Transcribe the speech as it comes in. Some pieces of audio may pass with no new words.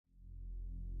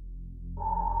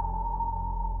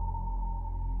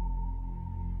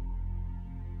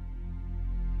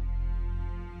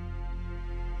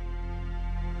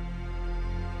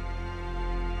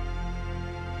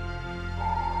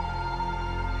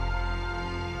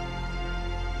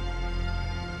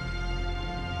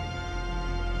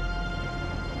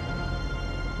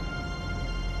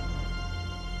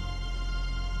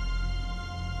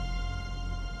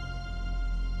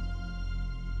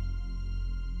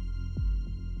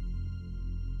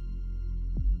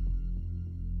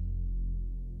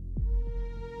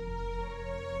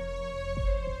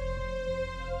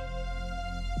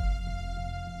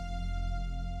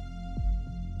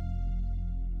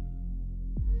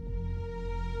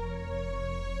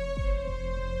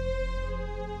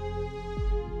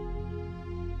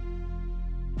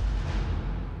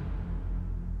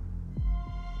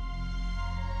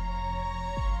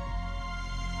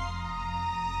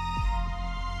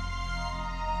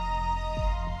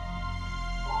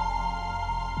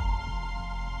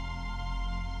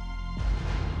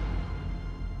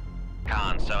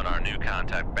sonar, new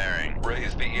contact bearing.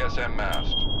 Raise the ESM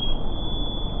mast.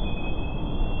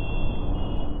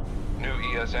 New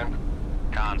ESM.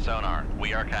 Con sonar,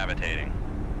 we are cavitating.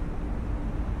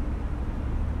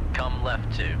 Come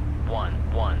left to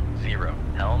 110,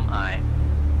 helm aye.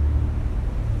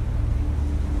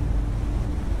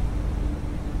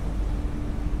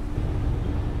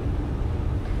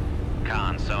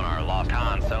 Con sonar, launch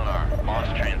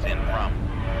transient from.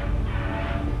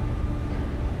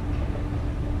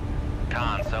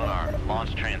 Con sonar,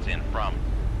 launch transient from.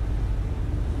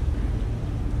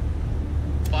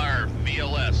 Fire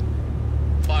VLS.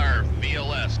 Fire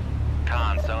VLS.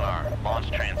 Con sonar, launch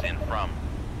transient from.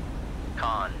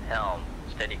 Con, helm,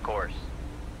 steady course.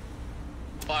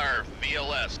 Fire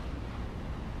VLS.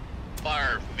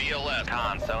 Fire VLS.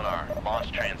 Con sonar,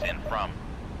 launch transient from.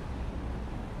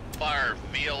 Fire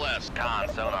VLS. Con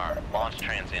sonar, launch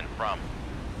transient from.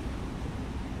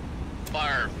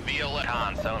 Fire VLS.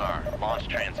 Con sonar, launch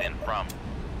transient from.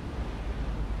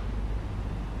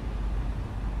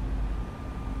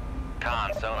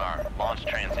 Con sonar, launch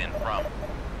transient from.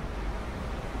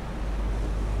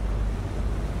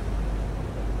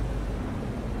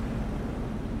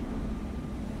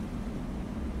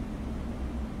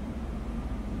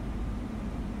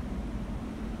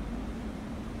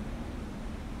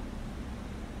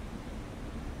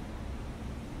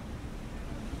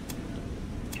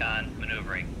 Con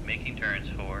maneuvering, making turns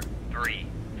for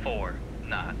 3-4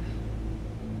 knots.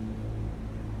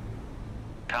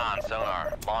 Con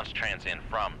sonar, launch transient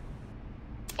from.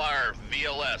 Fire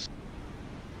VLS.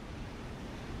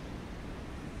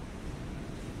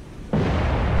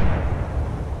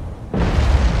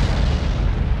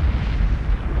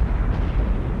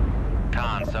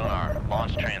 Con sonar,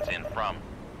 launch transient from.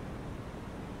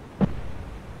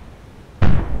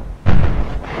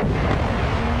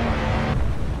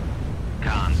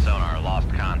 Con sonar, lost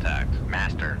contact.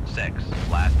 Master 6,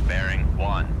 last bearing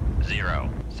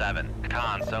 107.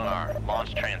 Con sonar,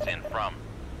 launch transient from.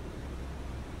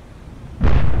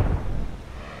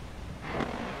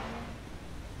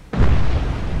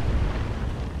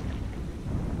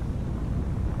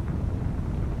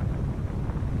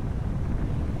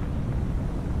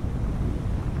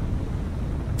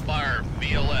 Fire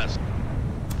VLS.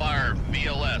 Fire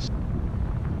VLS.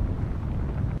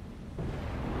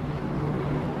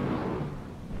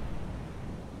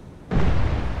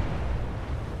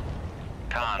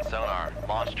 Con sonar,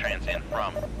 launch transient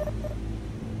from.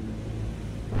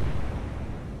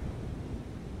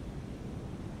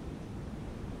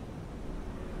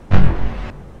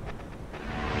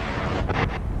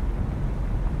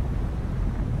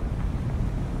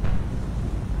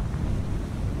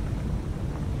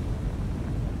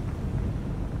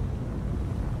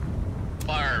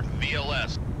 Fire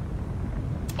VLS.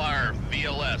 Fire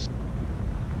VLS.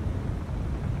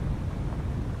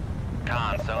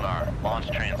 Con sonar, launch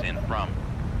transient from.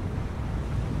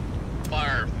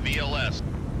 Fire VLS.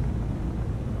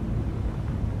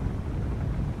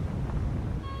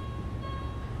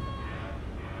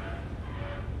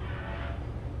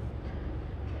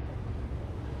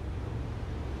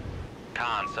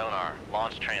 Con sonar,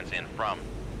 launch transient from.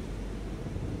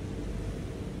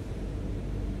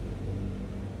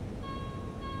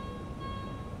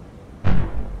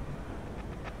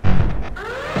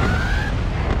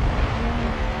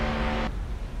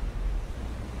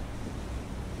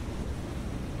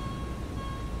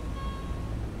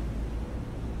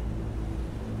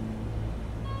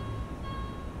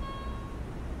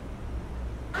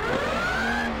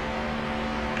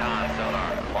 Con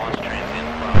sonar, launch transient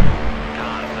from.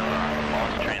 Con sonar,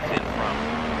 launch transient from.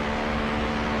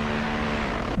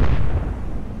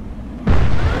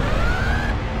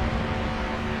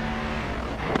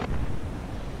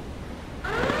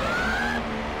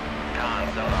 Con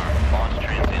sonar, launch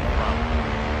transient from.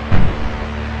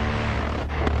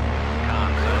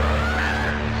 Con sonar,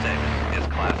 Master 6 is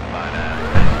classified as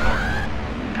escort.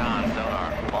 Con sonar,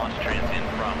 launch transient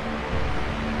from.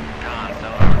 Con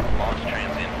sonar, launch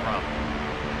transient from.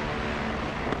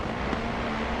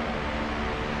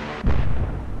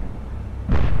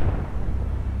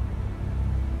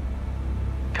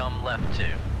 Come left to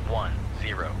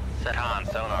 10. Set con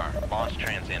sonar, launch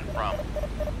transient from.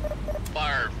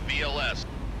 Fire VLS.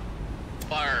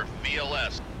 Fire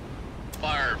VLS.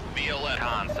 Fire VLS.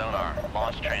 Con sonar,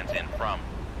 launch transient from.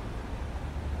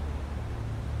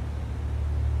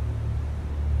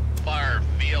 Fire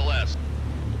VLS.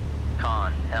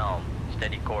 Con, helm,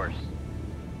 steady course.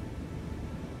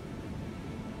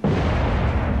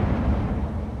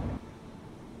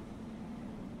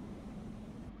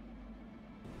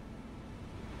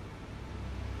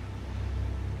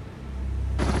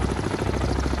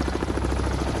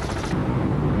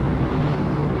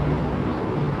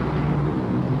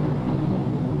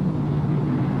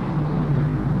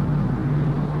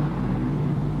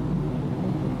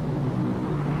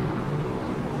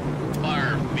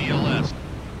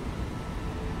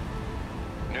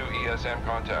 ESM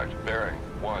contact, bearing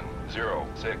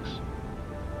 106.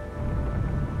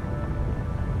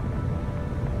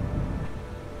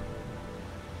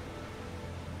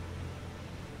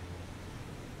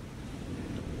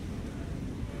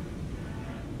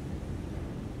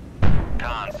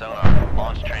 Con sonar,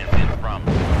 launch transient from.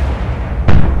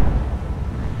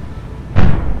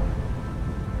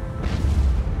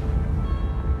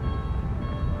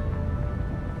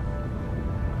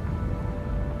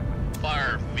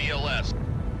 Fire VLS.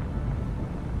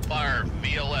 Fire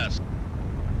VLS.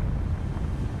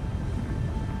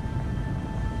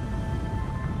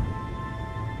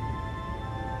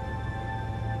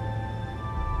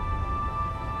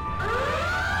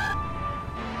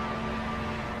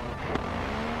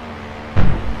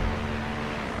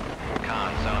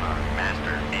 Con sonar,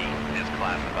 master 8 is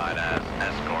classified as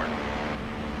escort.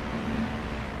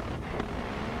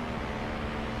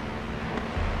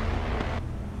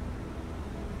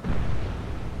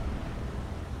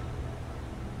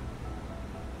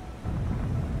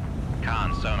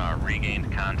 Con sonar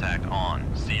regained contact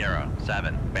on Sierra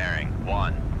 7, bearing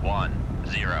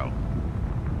 110.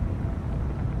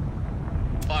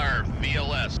 Fire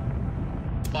VLS.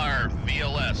 Fire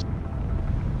VLS.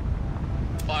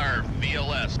 Fire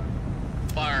VLS.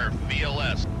 Fire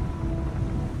VLS.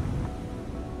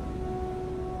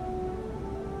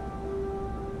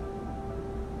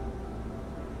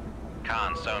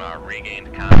 Con sonar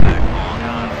regained contact on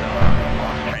con sonar,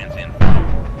 launch transient from.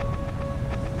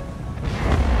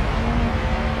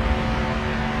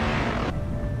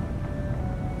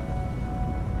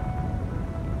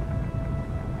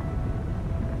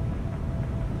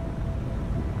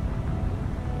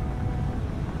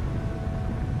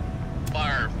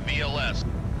 Fire VLS.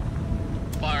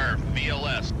 Fire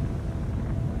VLS.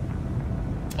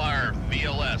 Fire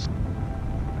VLS.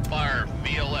 Fire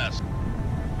VLS.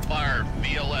 Fire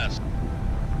VLS.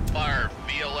 Fire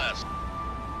VLS.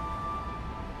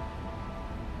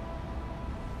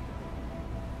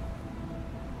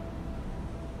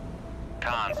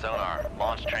 Con sonar,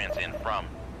 launch transient from.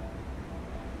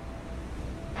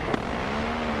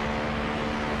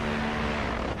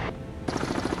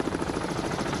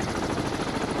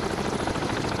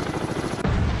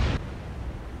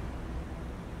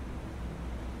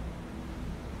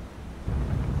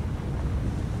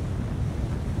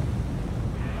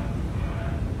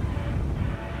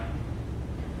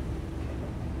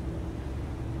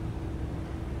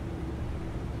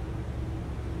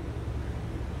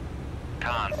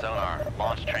 Con sonar,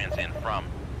 launch transient from.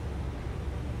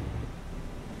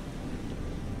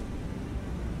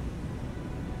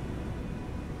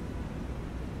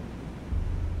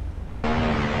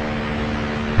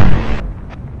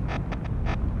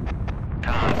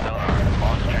 Con sonar,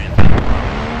 launch transient from.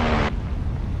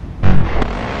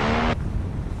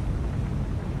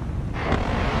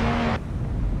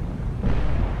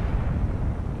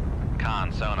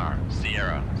 Con sonar,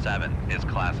 Sierra 7 is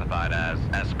classified as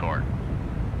escort.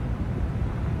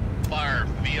 Fire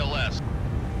VLS.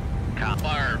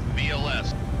 Fire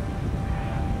VLS.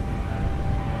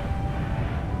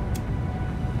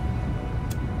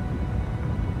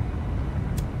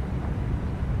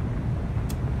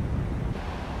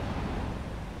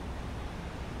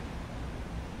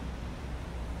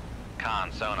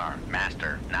 Con sonar,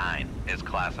 master 9 is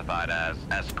classified as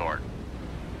escort.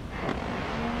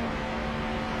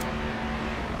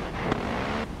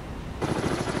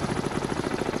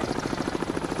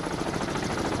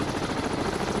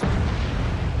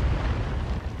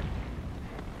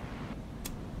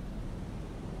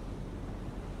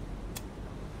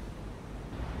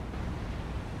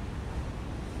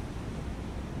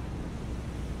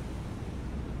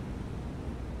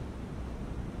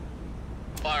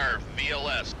 Fire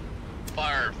VLS.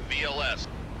 Fire VLS.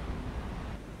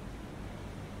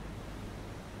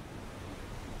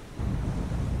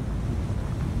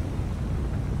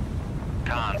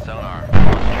 Con sonar,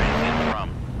 launch transient from.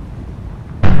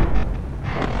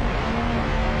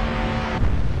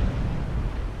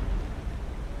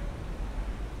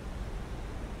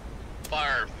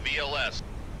 Fire VLS.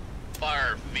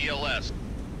 Fire VLS.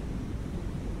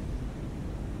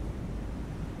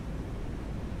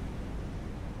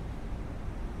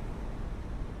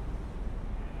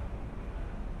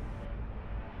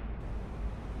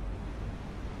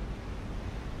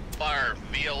 Fire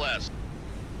VLS.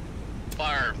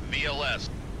 Fire VLS.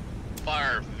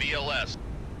 Fire VLS.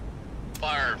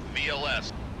 Fire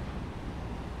VLS.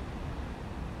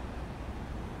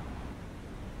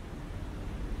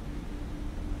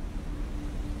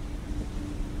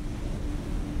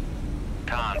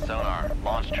 Con sonar,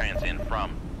 launch transient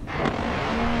from.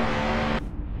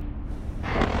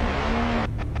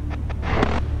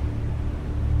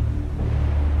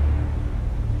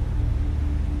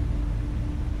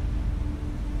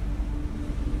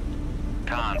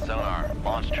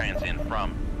 trans in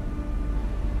from.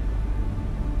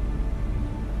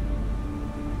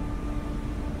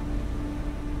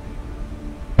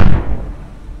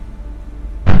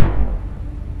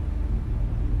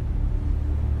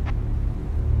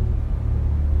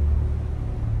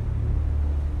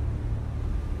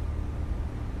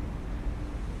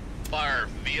 Fire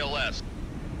VLS.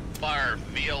 Fire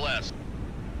VLS.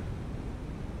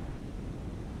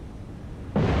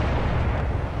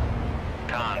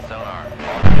 Con sonar.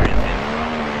 Launch trans in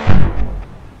from.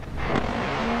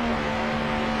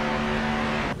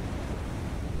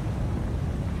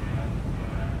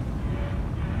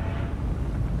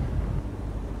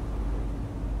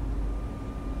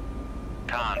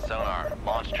 Con sonar.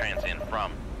 Launch trans in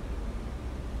from.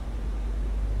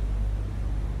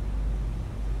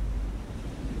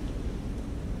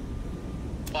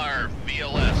 Fire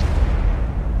VLS.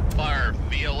 Fire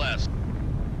VLS.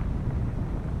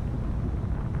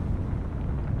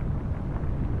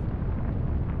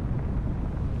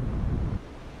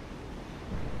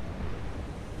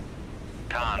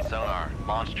 Con sonar.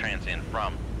 Launch trans in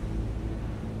from.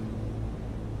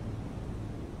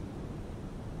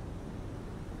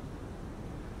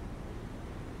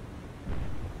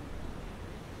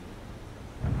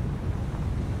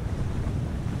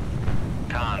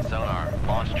 Con sonar.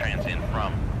 Launch trans in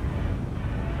from.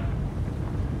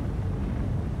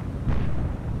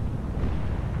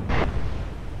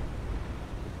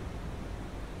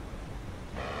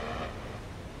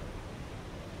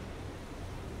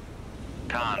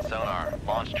 Con sonar.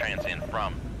 Launch trans in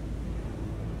from.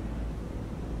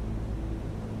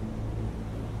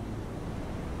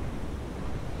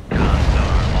 Con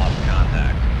sonar. Lost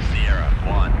contact. Sierra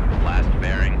 1. Last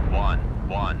bearing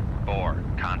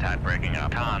 114. Contact breaking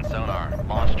up. Con sonar.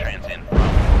 Launch trans in from.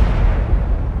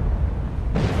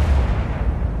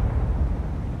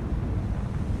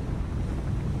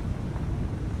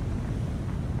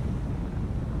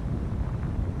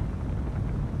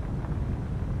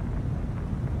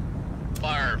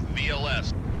 Fire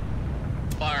VLS.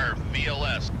 Fire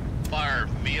VLS. Fire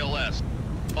VLS.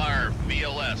 Fire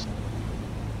VLS.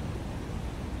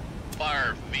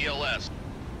 Fire VLS.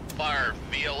 Fire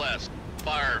VLS.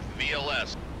 Fire VLS. Fire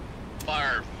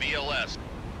VLS.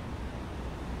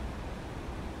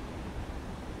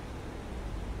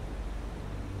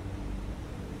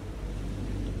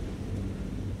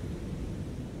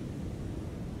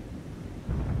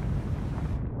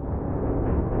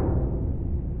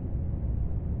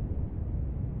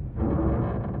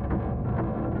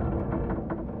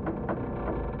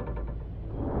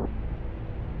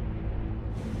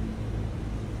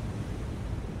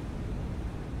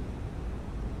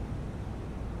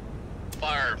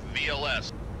 Fire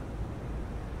VLS.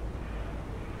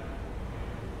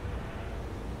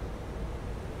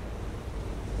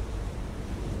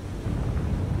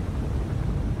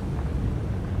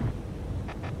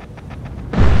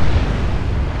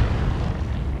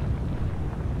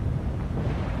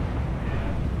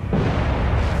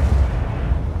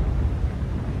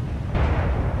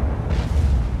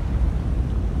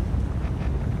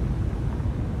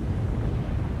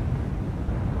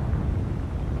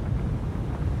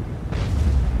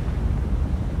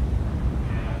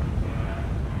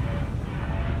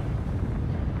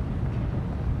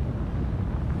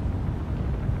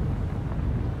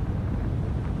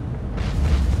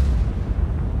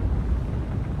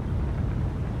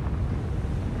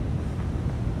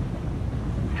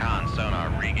 Con sonar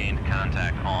regained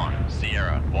contact on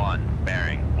Sierra 1,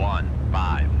 bearing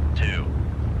 152.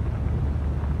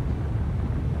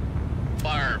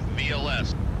 Fire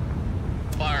VLS.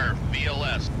 Fire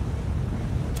VLS.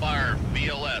 Fire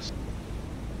VLS.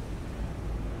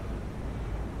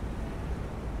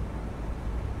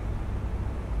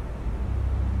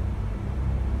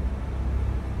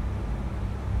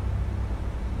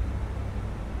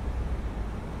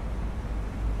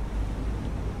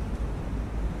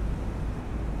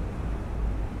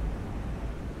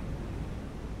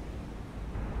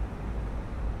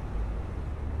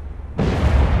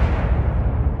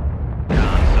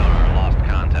 Con sonar lost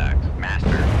contact. Master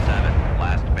 7,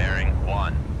 last bearing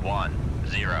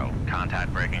 110.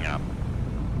 Contact breaking up.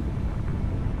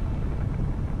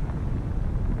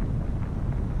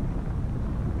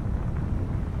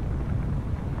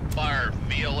 Fire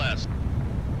VLS.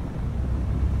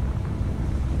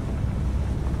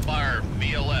 Fire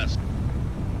VLS.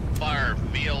 Fire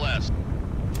VLS.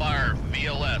 Fire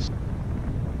VLS.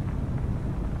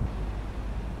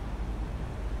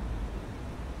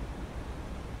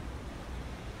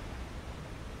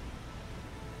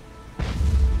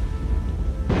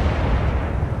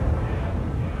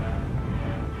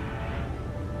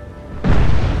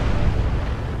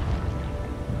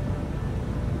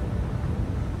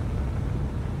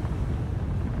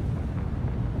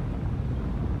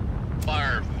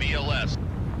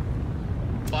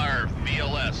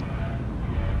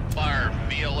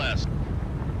 VLS.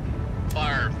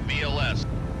 Fire VLS.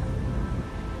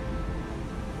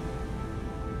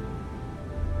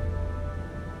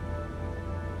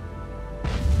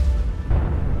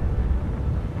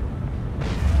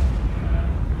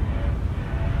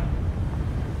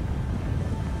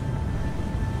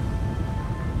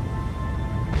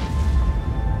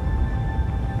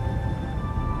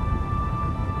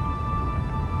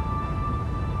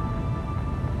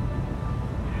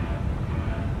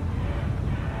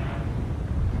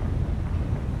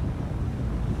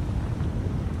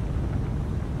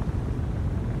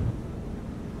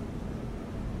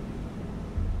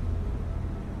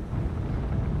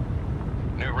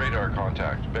 New radar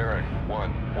contact, bearing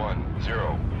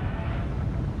 110.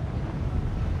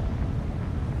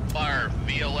 Fire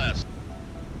VLS.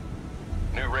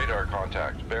 New radar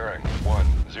contact, bearing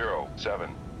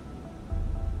 107.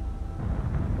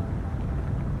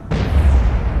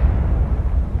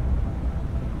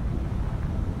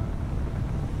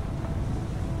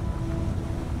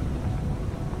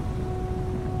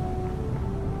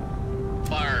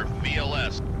 Fire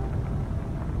VLS.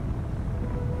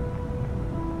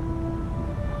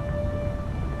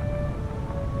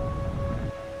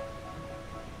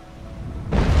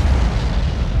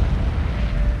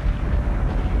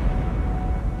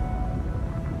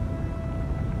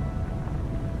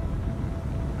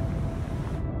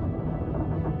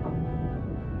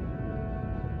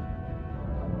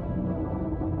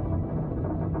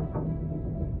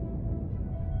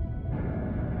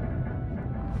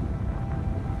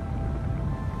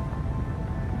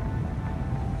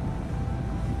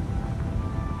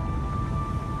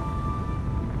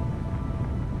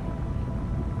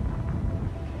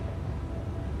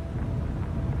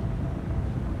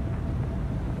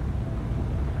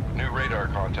 New radar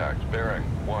contact, bearing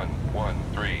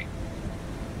 113.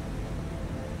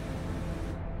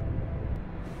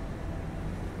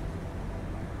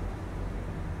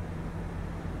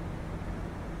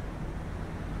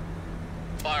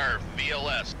 Fire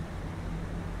VLS.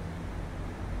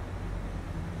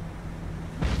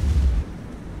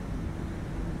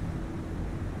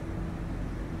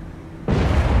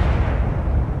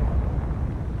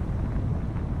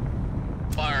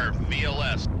 Fire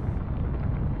VLS.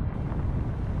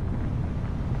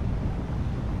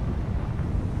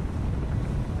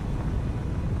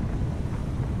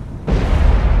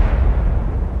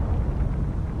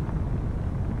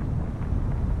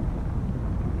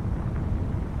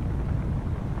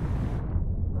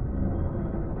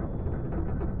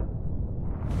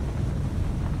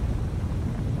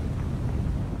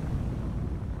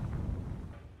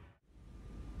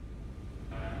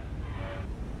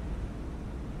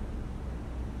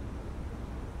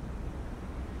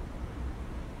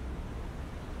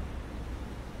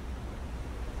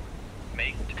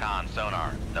 Make con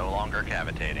sonar, no longer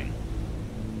cavitating.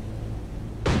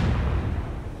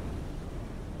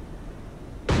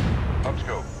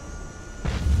 Upscope.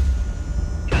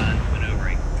 Con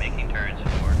maneuvering, making turns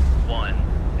for 10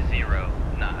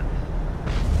 knots.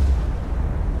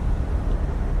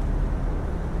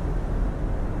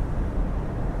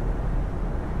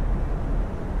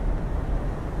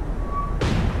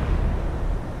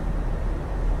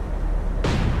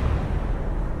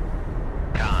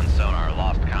 Con sonar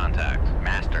lost contact.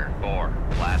 Master 4,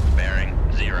 last bearing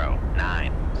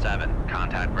 097.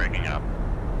 Contact breaking up.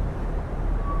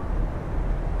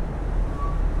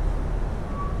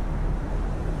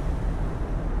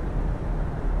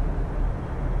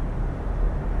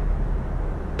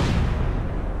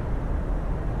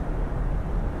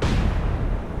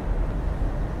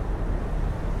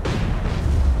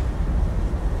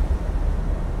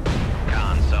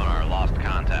 Con sonar lost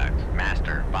contact.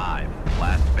 Master 5,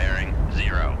 last bearing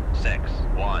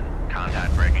 061.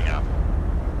 Contact breaking up.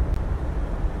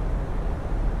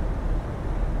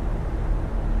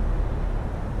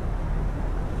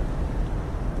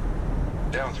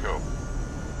 Downscope.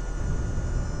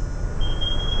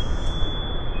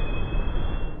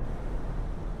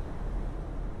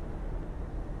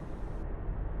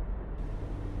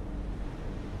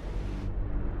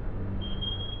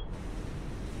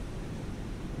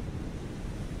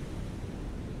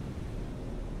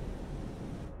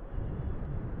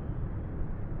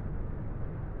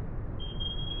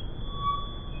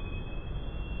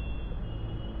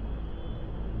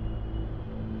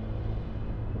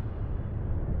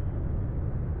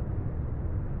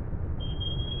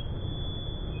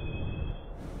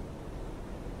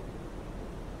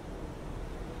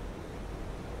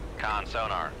 Con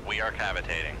sonar, we are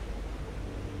cavitating.